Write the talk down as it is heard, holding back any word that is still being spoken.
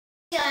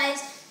Hey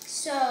guys,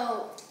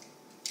 so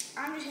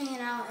I'm just hanging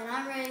out and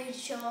I'm ready to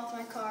show off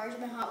my cars,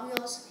 my Hot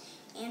Wheels.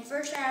 And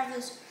first I have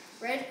this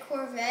red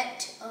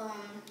Corvette,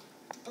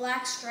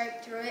 black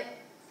stripe through it.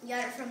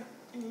 Got it from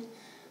an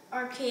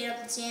arcade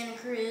up in Santa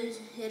Cruz.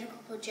 Hit a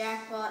couple of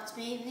jackpots.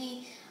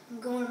 Maybe I'm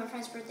going to my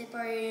friend's birthday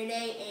party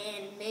today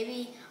and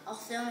maybe I'll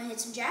film and hit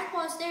some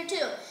jackpots there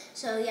too.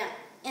 So yeah,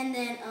 and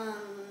then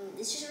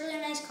it's just a really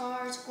nice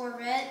car. It's a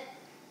Corvette.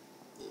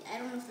 I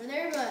don't know if they're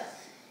there, but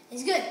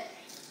it's good.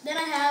 Then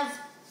I have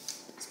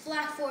this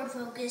black Ford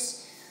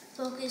Focus,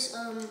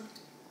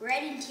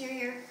 red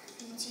interior.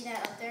 You can see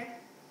that up there,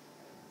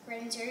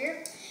 red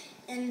interior.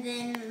 And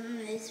then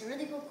it's a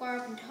really cool car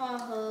up in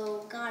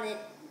Tahoe. Got it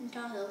in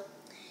Tahoe,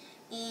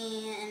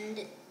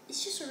 and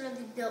it's just a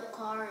really built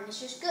car, and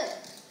it's just good.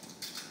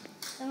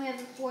 Then we have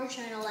the Porsche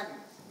 911.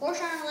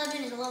 Porsche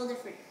 911 is a little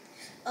different.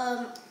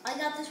 I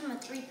got this from a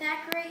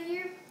 3-pack right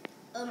here.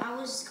 I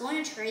was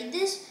going to trade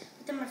this,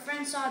 but then my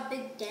friend saw a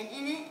big dent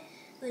in it,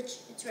 which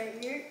it's right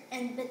here,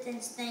 but then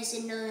I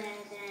said no, then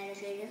I had to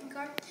trade a different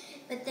car.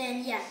 But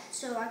then yeah,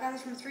 so I got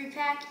this from a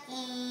 3-pack,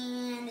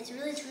 and it's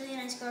really a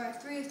nice car. I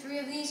have three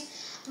of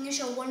these. I'm gonna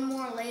show one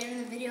more later in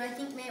the video, I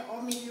think,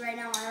 or maybe right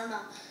now, I don't know.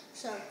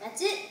 So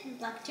that's it.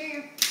 Black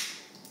interior.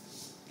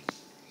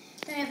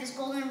 Then I have this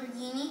gold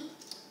Lamborghini.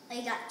 I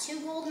got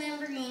 2 gold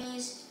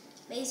Lamborghinis.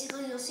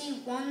 Basically, you'll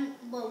see one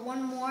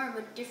more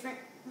with different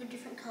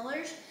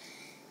colors.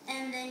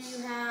 And then you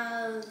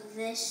have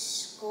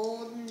this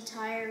gold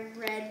entire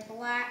red,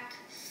 black,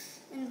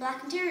 and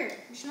black interior.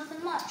 There's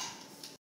nothing much.